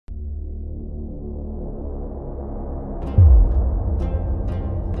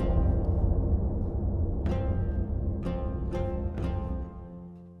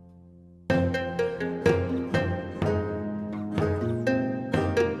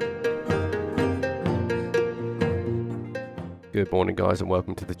Good morning guys and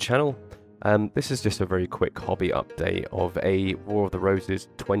welcome to the channel. This is just a very quick hobby update of a War of the Roses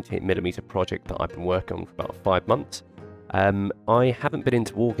 28mm project that I've been working on for about 5 months. I haven't been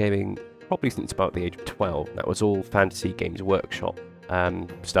into wargaming probably since about the age of 12. That was all Fantasy Games Workshop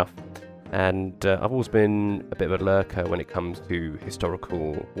stuff. And I've always been a bit of a lurker when it comes to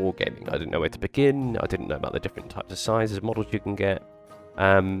historical wargaming. I didn't know where to begin, I didn't know about the different types of sizes, models you can get.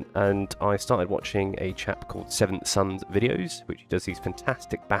 And I started watching a chap called Seventh Son's videos, which does these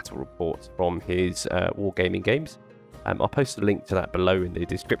fantastic battle reports from his wargaming games. I'll post a link to that below in the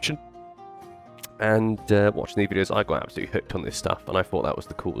description. And watching these videos, I got absolutely hooked on this stuff, and I thought that was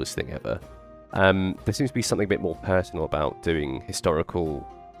the coolest thing ever. There seems to be something a bit more personal about doing historical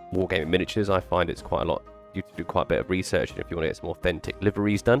wargaming miniatures. I find it's quite a lot. You have to do quite a bit of research if you want to get some authentic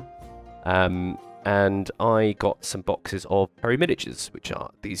liveries done. And I got some boxes of Perry miniatures, which are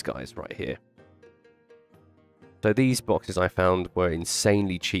these guys right here. So these boxes I found were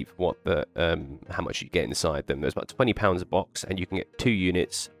insanely cheap for what the how much you get inside them. There's about £20 a box, and you can get 2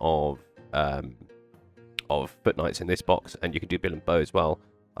 units of foot knights in this box, and you can do bill and bow as well.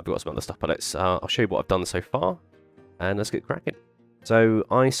 I've got some other stuff, but let's I'll show you what I've done so far, and let's get cracking. So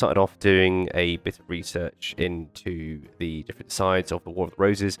I started off doing a bit of research into the different sides of the War of the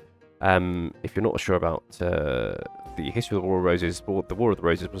Roses. If you're not sure about the history of the War of the Roses, the War of the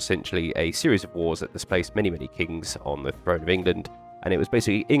Roses was essentially a series of wars that displaced many, many kings on the throne of England, and it was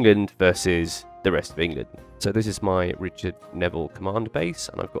basically England versus the rest of England. So this is my Richard Neville command base,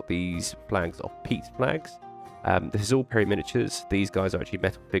 and I've got these flags off Pete's flags. This is all Perry miniatures. These guys are actually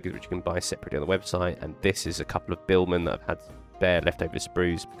metal figures which you can buy separately on the website, and this is a couple of Billmen that I've had spare leftover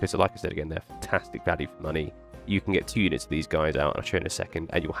sprues, because like I said again, they're fantastic value for money. You can get 2 units of these guys out, and I'll show you in a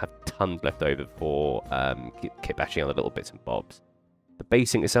second, and you'll have tons left over for kit bashing on the little bits and bobs. The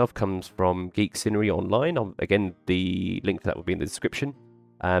basing itself comes from Geek Scenery online. Again, the link to that will be in the description.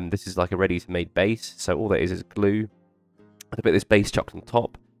 This is like a ready-to-made base, so all that is glue. A bit of this base chucked on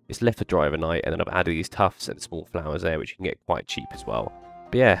top. It's left to dry overnight, and then I've added these tufts and small flowers there, which you can get quite cheap as well.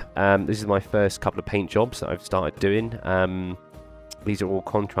 But yeah, this is my first couple of paint jobs that I've started doing. These are all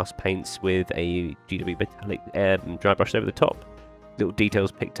contrast paints with a GW metallic dry brush over the top. Little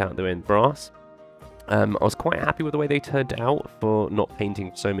details picked out there in brass. I was quite happy with the way they turned out for not painting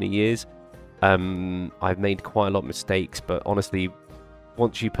for so many years. I've made quite a lot of mistakes, but honestly,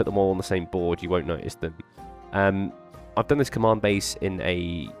 once you put them all on the same board, you won't notice them. I've done this command base in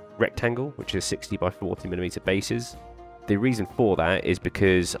a rectangle, which is 60 by 40mm bases. The reason for that is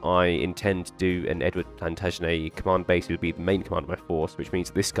because I intend to do an Edward Plantagenet command base. It would be the main command of my force, which means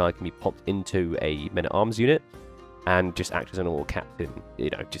this guy can be popped into a men-at-arms unit and just act as an all captain,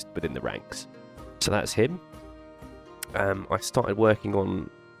 you know, just within the ranks. So that's him. I started working on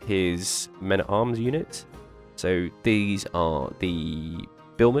his men-at-arms unit. So these are the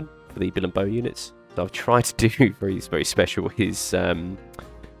Billmen for the bill and bow units. So I've tried to do very special his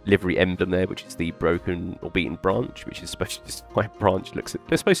livery emblem there, which is the broken or beaten branch, which is supposed to just my branch looks.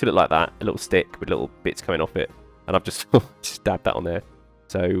 It's supposed to look like that, a little stick with little bits coming off it, and I've just dabbed that on there.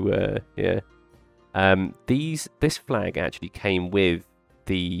 So yeah, this flag actually came with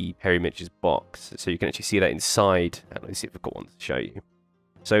the Perry miniatures box, so you can actually see that inside. Let's see if I've got one to show you.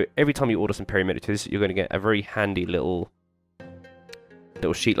 So every time you order some Perry miniatures, you're going to get a very handy little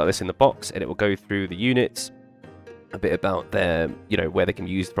sheet like this in the box, and it will go through the units. A bit about their, you know, where they can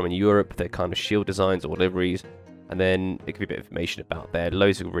be used from in Europe, their kind of shield designs or liveries, and then it could be a bit of information about their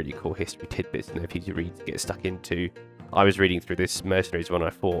loads of really cool history tidbits in there for you to read to get stuck into. I was reading through this Mercenaries when I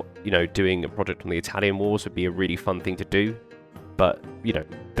thought, you know, doing a project on the Italian wars would be a really fun thing to do, but you know,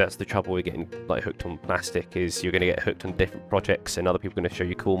 that's the trouble with getting like hooked on plastic, is you're going to get hooked on different projects, and other people are going to show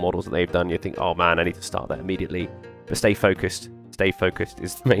you cool models that they've done. You think, oh man, I need to start that immediately. But stay focused. Stay focused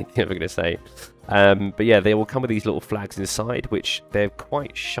is the main thing I'm going to say. But yeah, they will come with these little flags inside, which they're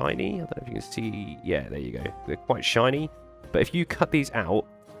quite shiny. I don't know if you can see. Yeah, there you go. They're quite shiny. But if you cut these out,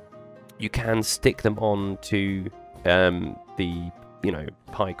 you can stick them on to the, you know,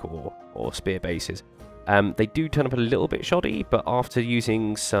 pike or spear bases. They do turn up a little bit shoddy, but after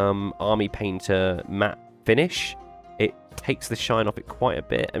using some Army Painter matte finish, it takes the shine off it quite a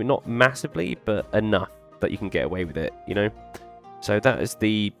bit. I mean, not massively, but enough that you can get away with it, you know. So that is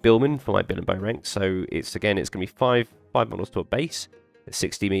the Billman for my bill and bow rank. So it's going to be five models to a base, at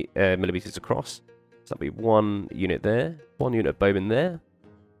 60mm across. So that'll be 1 unit there, 1 unit of bowman there.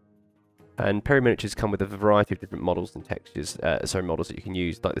 And Perry miniatures come with a variety of different models and textures, models that you can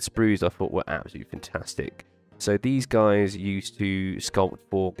use. Like the sprues I thought were absolutely fantastic. So these guys used to sculpt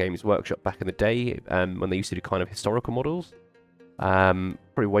for Games Workshop back in the day, when they used to do kind of historical models.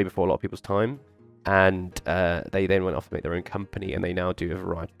 Probably way before a lot of people's time. And they then went off to make their own company, and they now do a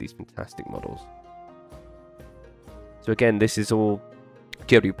variety of these fantastic models. So again, this is all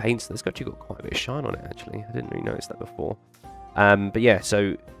GW paints. That's actually got quite a bit of shine on it, actually. I didn't really notice that before. But yeah,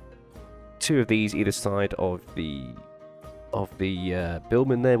 so 2 of these either side of the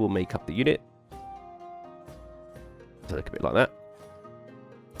Billman there will make up the unit. So look a bit like that.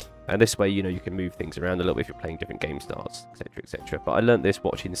 And this way, you know, you can move things around a little bit if you're playing different game styles, etc., etc. But I learned this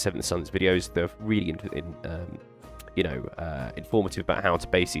watching the Seventh Sons videos. They're really informative about how to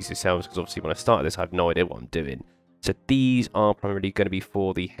base these yourselves, because obviously when I started this, I have no idea what I'm doing. So these are primarily going to be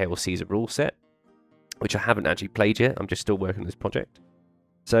for the Hail Caesar rule set, which I haven't actually played yet. I'm just still working on this project.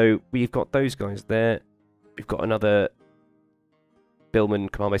 So we've got those guys there. We've got another Billman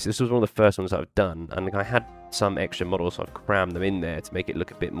command base. This was one of the first ones that I've done, and I had some extra models, so I've crammed them in there to make it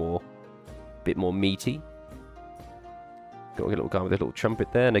look a bit more meaty. Got a little guy with a little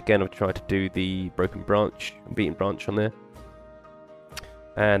trumpet there, and again I've tried to do the beaten branch on there.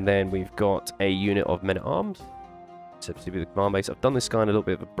 And then we've got a unit of men-at-arms. So to be the command base, I've done this guy in a little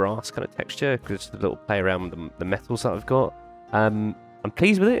bit of a brass kind of texture, because a little play around with the metals that I've got. I'm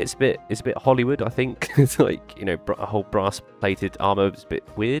pleased with it. It's a bit Hollywood, I think. It's like, you know, a whole brass plated armor is a bit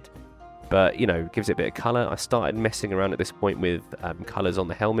weird, but you know, gives it a bit of color. I started messing around at this point with colors on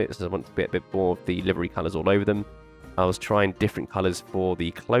the helmets, so I want to get a bit more of the livery colors all over them. I was trying different colors for the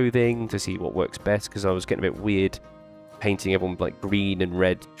clothing to see what works best, because I was getting a bit weird painting everyone with like green and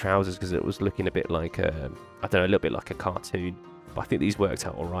red trousers, because it was looking a bit like a, I don't know, a little bit like a cartoon. But I think these worked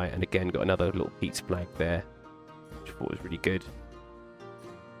out all right. And again, got another little Pete's flag there, which I thought was really good.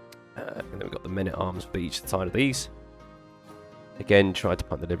 And then we've got the men-at-arms for each side of these. Again, tried to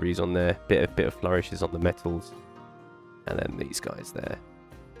put the liveries on there, bit of flourishes on the metals, and then these guys there.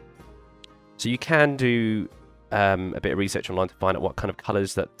 So you can do a bit of research online to find out what kind of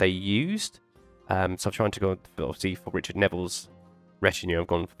colours that they used. So I'm trying to go, obviously, for Richard Neville's retinue, I've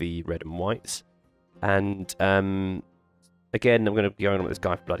gone for the red and whites. And again, I'm going to be going on with this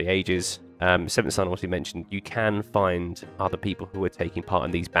guy for bloody ages. Seventh Son obviously mentioned you can find other people who are taking part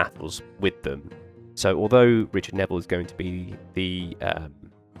in these battles with them. So although Richard Neville is going to be the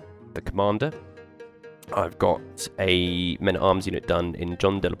commander, I've got a men-at-arms unit done in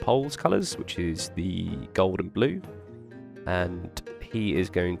John de la Pole's colours, which is the gold and blue, and he is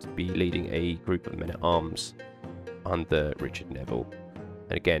going to be leading a group of men-at-arms under Richard Neville.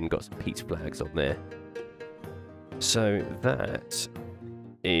 And again, got some Pete's flags on there. So that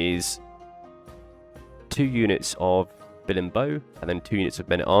is 2 units of Bill and Bow, and then 2 units of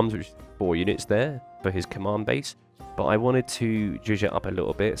men-at-arms, which is 4 units there for his command base. But I wanted to judge it up a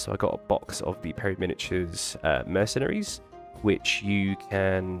little bit, so I got a box of the Period Miniatures mercenaries, which you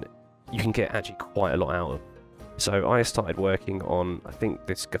can get actually quite a lot out of. So I started working on, I think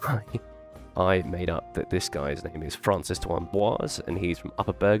this guy, I made up that this guy's name is Francis d'Amboise, and he's from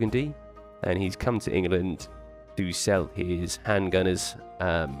Upper Burgundy, and he's come to England to sell his handgunners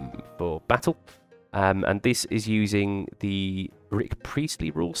for battle. And this is using the Rick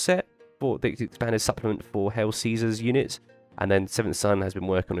Priestley rule set for the expanded supplement for Hail Caesar's units. And then Seventh Son has been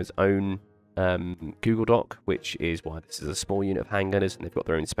working on his own Google Doc, which is why this is a small unit of handgunners, and they've got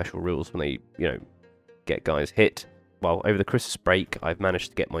their own special rules when they, you know, get guys hit. Well, over the Christmas break, I've managed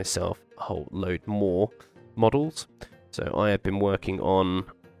to get myself a whole load more models. So I have been working on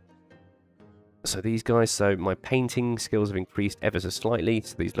these guys. So my painting skills have increased ever so slightly,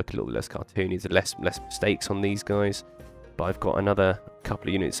 so these look a little bit less cartoony. There's less mistakes on these guys. But I've got another couple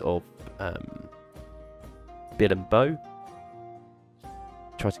of units of Bill and Bow.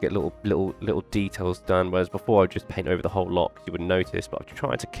 Try to get little details done, whereas before I'd just paint over the whole lot, you wouldn't notice, but I've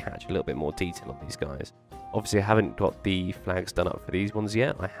tried to catch a little bit more detail on these guys. Obviously I haven't got the flags done up for these ones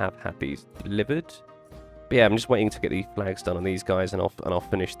yet. I have had these delivered. But yeah, I'm just waiting to get these flags done on these guys, and I'll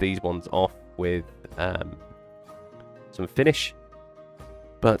finish these ones off with some finish.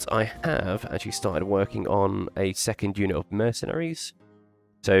 But I have actually started working on a second unit of mercenaries.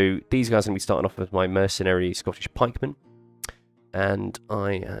 So these guys are going to be starting off with my mercenary Scottish pikemen. And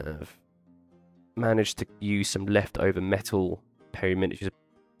I have managed to use some leftover metal Period Miniatures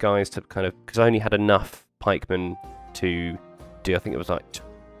guys to kind of, because I only had enough pikemen to do, I think it was like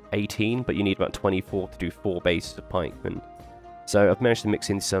 18, but you need about 24 to do 4 bases of pikemen. So I've managed to mix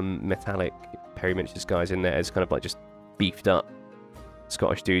in some metallic Period Miniatures guys in there as kind of like just beefed up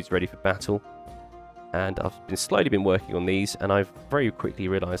Scottish dudes ready for battle. And I've slowly been working on these, and I've very quickly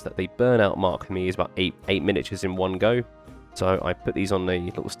realised that the burnout mark for me is about 8 miniatures in one go. So I put these on a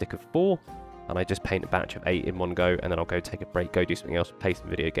little stick of 4, and I just paint a batch of 8 in one go, and then I'll go take a break, go do something else, play some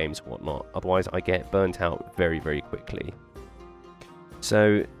video games and whatnot. Otherwise I get burnt out very, very quickly.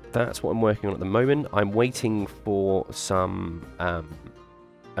 So that's what I'm working on at the moment. I'm waiting for some a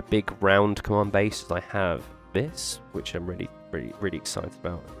big round command base. I have this, which I'm really excited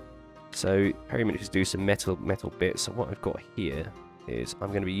about. So very much just do some metal bits. So what I've got here is I'm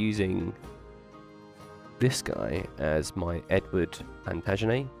going to be using this guy as my Edward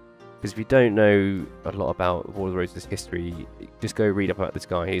Plantagenet. Because if you don't know a lot about War of the Roses history, just go read up about this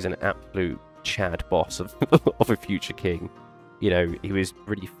guy. He's an absolute Chad boss of of a future king. You know, he was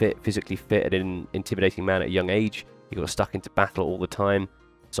really fit, physically fit, and an intimidating man at a young age. He got stuck into battle all the time.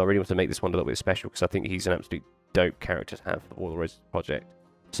 So I really want to make this one a little bit special because I think he's an absolute dope character to have for the War of the Roses project.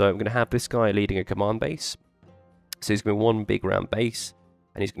 So I'm going to have this guy leading a command base. So he's going to be one big round base,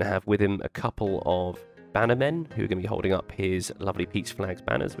 and he's going to have with him a couple of bannermen who are going to be holding up his lovely Pete's Flags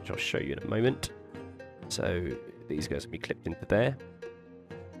banners, which I'll show you in a moment. So these guys will be clipped into there.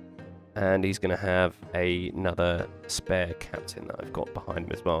 And he's going to have another spare captain that I've got behind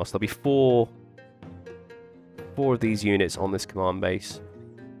him as well. So there'll be four of these units on this command base.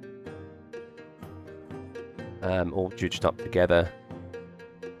 All judged up together,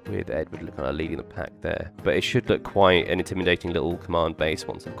 with Edward kind of leading the pack there. But it should look quite an intimidating little command base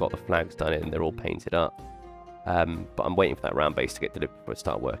once I've got the flags done in. They're all painted up. But I'm waiting for that round base to get delivered before I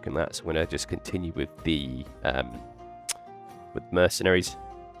start working that. So I'm going to just continue with the mercenaries.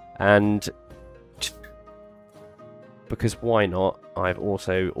 And because why not, I've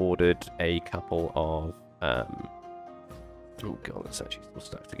also ordered a couple of... oh god, that's actually still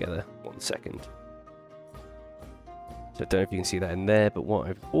stuck together. 1 second. So I don't know if you can see that in there, but what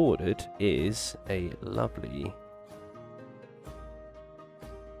I've ordered is a lovely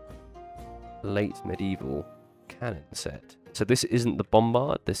late medieval cannon set. So this isn't the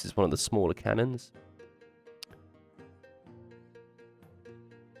bombard, this is one of the smaller cannons.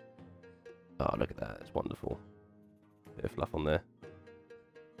 Oh, look at that, it's wonderful. Bit of fluff on there.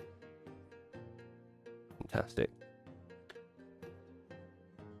 Fantastic.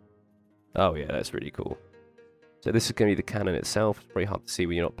 Oh yeah, that's really cool. So this is going to be the cannon itself. It's very hard to see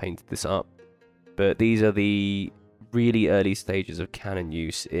when you're not painted this up. But these are the really early stages of cannon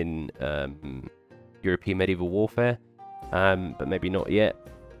use in European medieval warfare. But maybe not yet.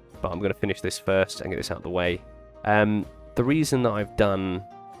 But I'm going to finish this first and get this out of the way. The reason that I've done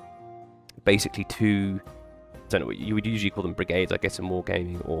basically two... I don't know what you would usually call them, brigades, I guess, in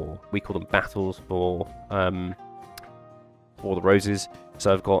wargaming, or we call them battles for the Roses.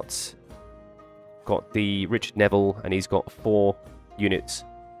 So I've got the Richard Neville, and he's got 4 units.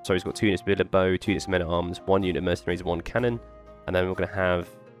 So he's got 2 units of bill and bow, 2 units of men-at-arms, 1 unit of mercenaries, and 1 cannon. And then we're going to have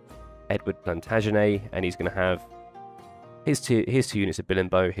Edward Plantagenet, and he's going to have his two units of bill and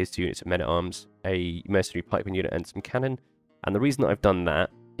bow, his 2 units of men-at-arms, a mercenary pikeman unit, and some cannon. And the reason that I've done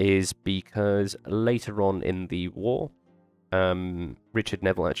that is because later on in the war, Richard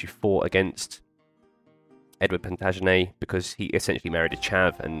Neville actually fought against Edward Plantagenet because he essentially married a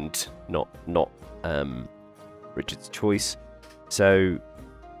chav and not Richard's choice. So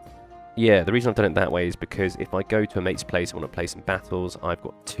yeah, the reason I've done it that way is because if I go to a mate's place and want to play some battles, I've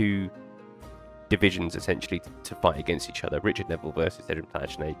got 2 divisions essentially to fight against each other. Richard Neville versus Edward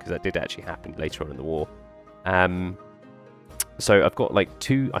Plantagenet, because that did actually happen later on in the war. So I've got like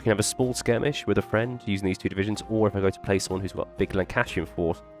 2, I can have a small skirmish with a friend using these 2 divisions, or if I go to play someone who's got a big Lancastrian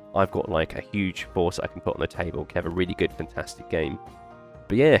force, I've got like a huge force I can put on the table, can have a really good, fantastic game.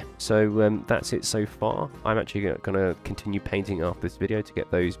 But yeah, so that's it so far. I'm actually going to continue painting after this video to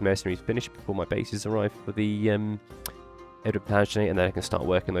get those mercenaries finished before my bases arrive for the Edward Plantagenet, and then I can start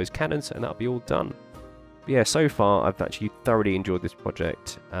working those cannons, and that'll be all done. But yeah, so far I've actually thoroughly enjoyed this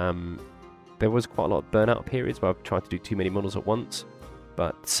project. There was quite a lot of burnout periods where I've tried to do too many models at once,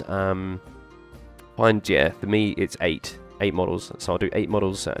 but yeah, for me it's 8 models, so I'll do 8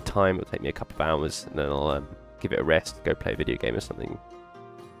 models at a time. It'll take me a couple of hours, and then I'll give it a rest, go play a video game or something.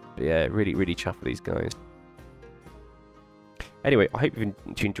 But yeah, really chuffed with these guys. Anyway, I hope you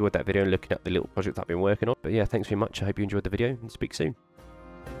enjoyed that video and looking at the little project that I've been working on. But yeah, thanks very much. I hope you enjoyed the video, and speak soon.